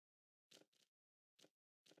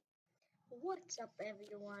What's up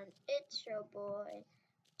everyone, it's your boy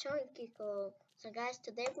Chunkiko. So guys,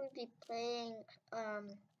 today we'll be playing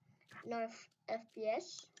Nerf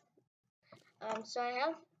FPS. So I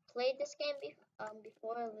have played this game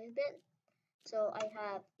before a little bit. So I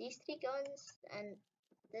have these three guns and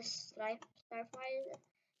this Starfire.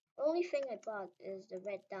 The only thing I bought is the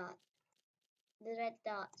red dot. The red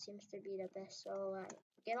dot seems to be the best. So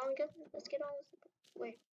get on good. Let's get on.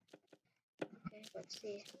 Wait. Okay, let's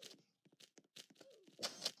see.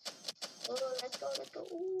 Oh, let's go.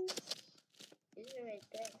 Ooh. Is it right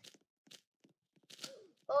there?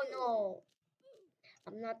 Oh no,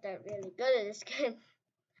 I'm not that really good at this game,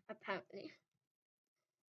 apparently.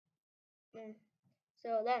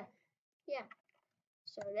 So there, yeah.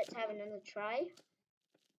 So let's have another try.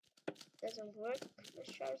 Doesn't work.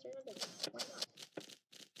 Let's try another one. Why not?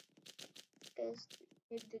 Because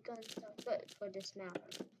maybe the guns are good for this map.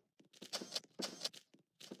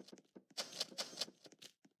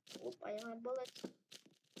 Oop, I don't have bullets.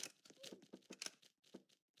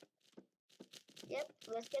 Yep,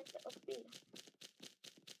 let's get the upbeat.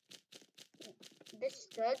 This is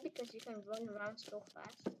good because you can run around so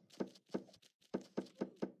fast.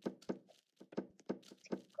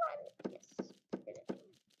 Yes, did it.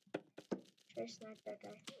 Try to snipe that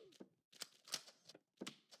guy.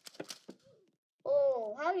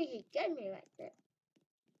 Oh, how did he get me right there?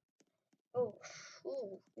 Oh,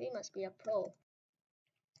 ooh, we must be a pro.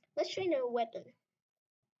 Let's train a weapon.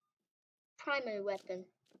 Primary weapon.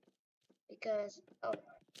 Because, oh,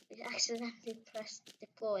 we accidentally pressed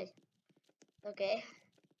deploy. Okay.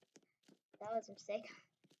 That was a mistake.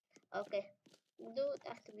 Okay. We'll do it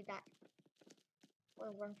after we die.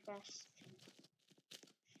 Wanna run fast.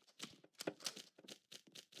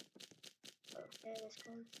 Okay, let's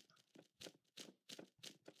go.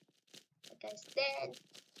 That guy's dead.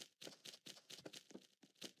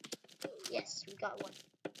 Yes, we got one.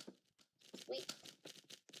 Sweet.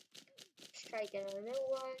 Let's try to get another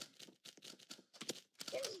one.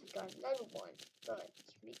 Yes, we got another one. Good.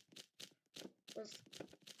 Sweet.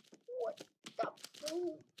 What up?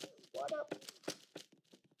 Ooh, what up?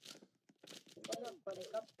 What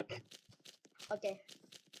up? Okay.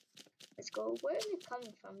 Let's go. Where are they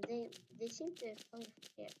coming from? They seem to come from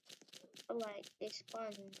here. Or like they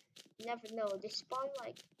spawn. You never know. They spawn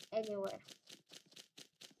like anywhere.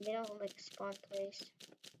 They don't like spawn place.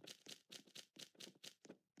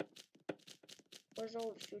 Where's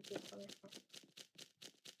all the shooting coming from?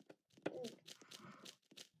 Ooh.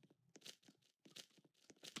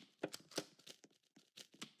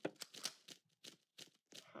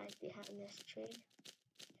 Hide behind this tree.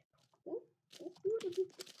 Ooh.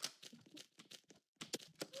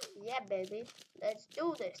 Yeah, baby. Let's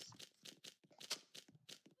do this.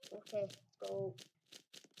 Okay, go.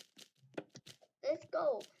 Let's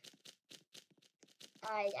go.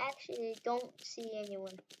 I actually don't see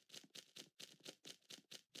anyone.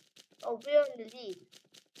 Oh, we're in the lead.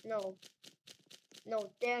 No,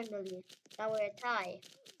 they're in the lead. Now we're a tie.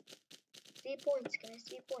 3 points, guys.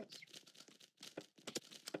 3 points.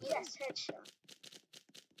 Yes, headshot.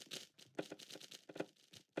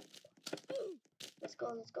 Let's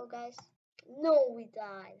go, guys. No, we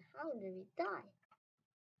died. How did we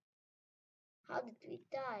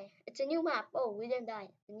die? It's a new map. Oh, we didn't die.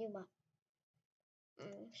 It's a new map.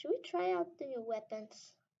 Should we try out the new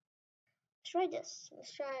weapons? Let's try this.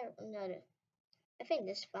 Let's try another. I think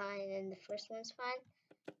this is fine and the first one's fine.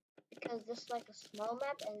 Because this is like a small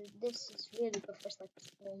map and this is really good for like a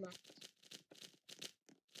small map.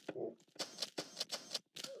 Ooh.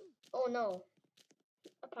 Oh no.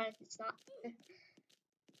 Apparently it's not.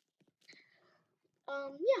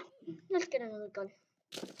 Yeah, let's get another gun.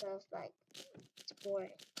 Because like it's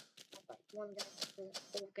boring. I have like one gun for the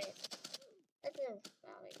whole game. Let's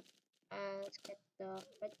let's get the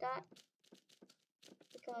red dot.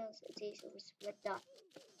 Because it's easy with red dot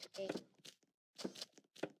to aim.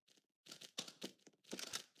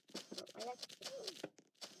 Oh, I like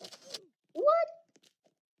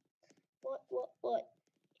What?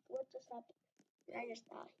 What just happened? Did I just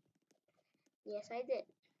die? Yes, I did.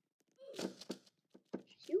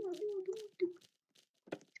 Let's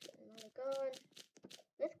get another gun.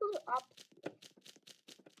 Let's go up.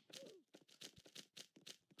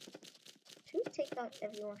 Should we take out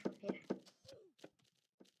everyone from here?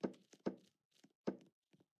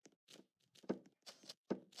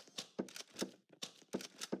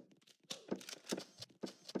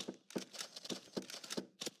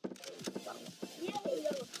 Yay,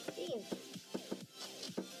 yellow team!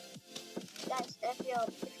 Guys, if you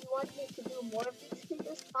want me to do more of these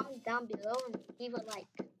videos, comment down below and leave a like.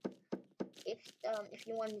 If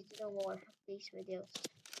you want me to do more of these videos.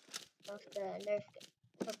 of the Nerf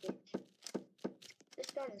cookie. This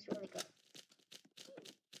gun is really good.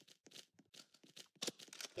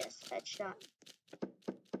 Yes, headshot.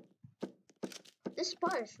 This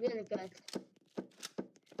spot is really good.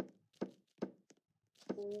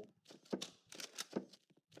 Ooh.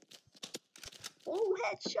 Oh,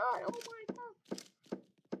 headshot! Oh my god!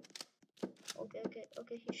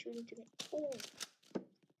 Okay, he's shooting to me. Oh,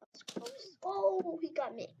 that's close. Oh, he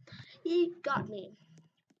got me. He got me.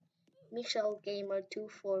 Michelle Gamer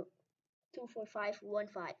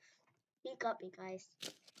 24515. He got me, guys.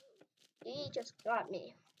 He just got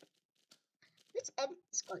me. Let's edit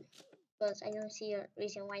this gun because I don't see a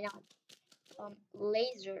reason why not.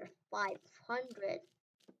 Laser 500.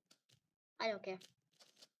 I don't care.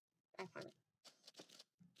 500.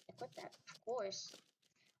 I put that, of course.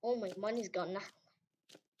 Oh, my money's gone now.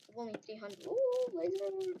 Only 300. Ooh,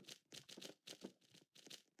 laser.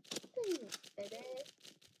 Ooh, baby.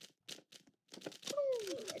 Ooh,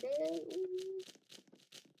 baby.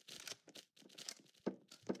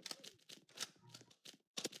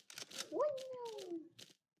 Ooh.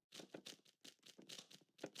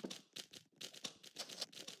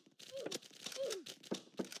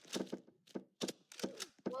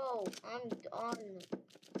 Whoa, I'm done.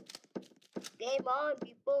 Game on,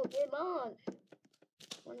 people, game on.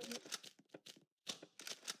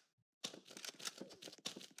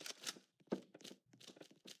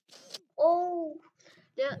 Oh,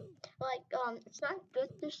 it's not good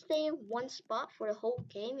to stay in one spot for the whole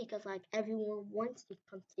game because like everyone wants to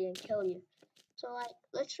come to you and kill you. So like,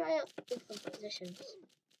 let's try out different positions.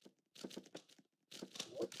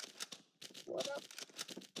 What up?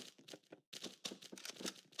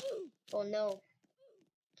 Oh no.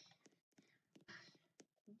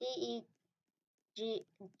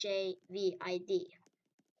 DEGJVID.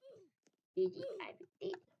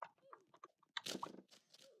 DGIVD.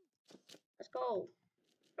 Let's go.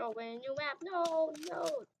 Oh, we're in a new map. No.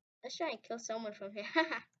 Let's try and kill someone from here.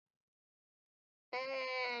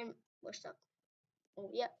 And we're stuck. Oh,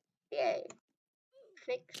 yep. Yay.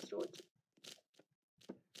 Fake sword.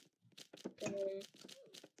 Okay.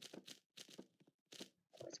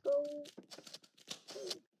 Let's go.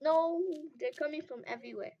 No, they're coming from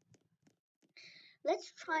everywhere.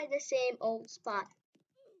 Let's try the same old spot.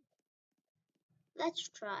 Let's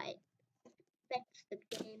try. Affects the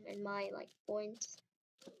game and my like points.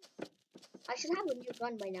 I should have a new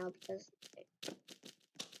gun by now because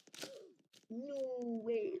no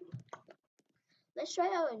way. Let's try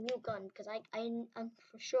out a new gun because I'm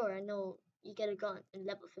for sure I know you get a gun in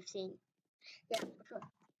level 15. Yeah, for sure.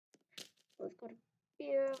 Let's go to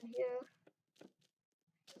here.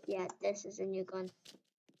 Yeah, this is a new gun.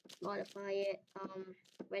 Modify it.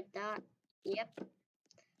 Red dot. Yep.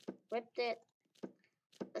 Whipped it.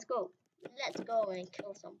 Let's go. Let's go and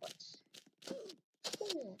kill some bots.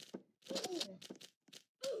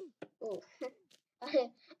 Oh. I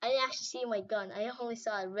didn't actually see my gun. I only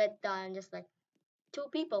saw a red dot and just like 2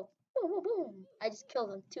 people. Boom, boom, boom. I just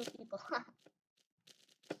killed them. 2 people.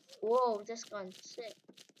 Whoa, this gun's sick.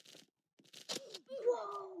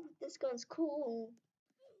 Whoa, this gun's cool.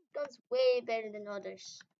 Gun's way better than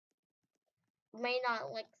others. May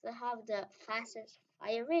not like to have the fastest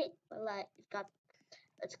fire rate, but like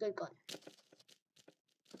it's a good gun.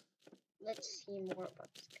 Let's see more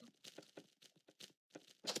about this gun.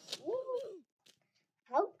 Woo.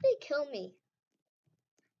 How did they kill me?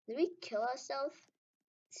 Did we kill ourselves at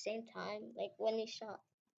the same time? Like when we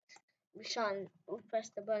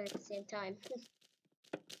pressed the button at the same time.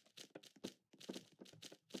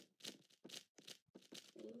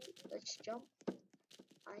 Let's jump.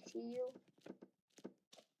 I see you.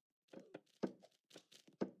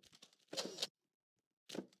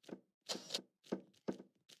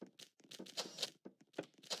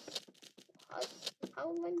 How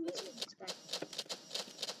am I missing this guy?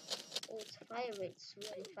 Oh, its fire rate's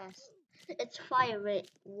really fast. Its fire rate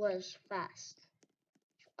was fast.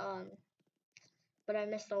 But I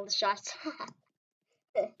missed all the shots.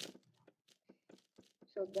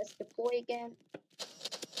 So let's deploy again.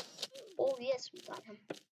 Oh yes, we got him.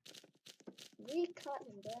 We caught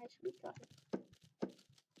him, guys. We caught him.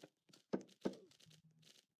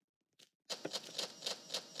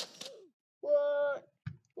 What?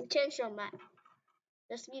 We changed our map.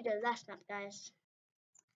 This will be the last map, guys.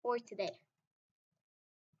 For today.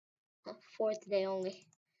 For today only.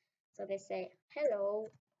 So they say,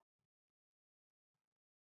 hello.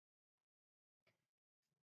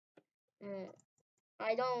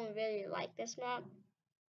 I don't really like this map.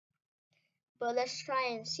 But let's try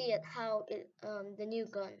and see it how the new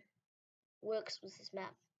gun works with this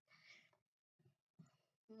map.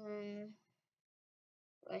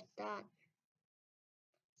 like that.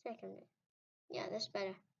 Second, yeah, that's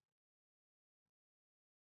better.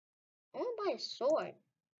 I want to buy a sword.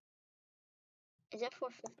 Is that for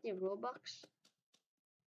 50 Robux?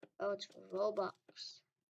 Oh, it's for Robux.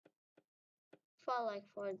 Felt like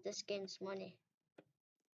for this game's money.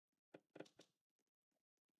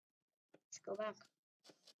 Let's go back.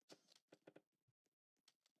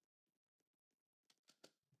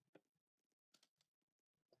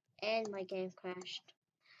 And my game crashed.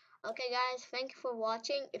 Okay guys, thank you for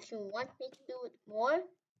watching. If you want me to do it more,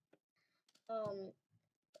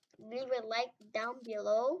 leave a like down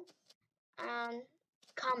below and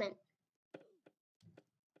comment.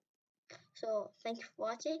 So thank you for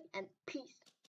watching and peace.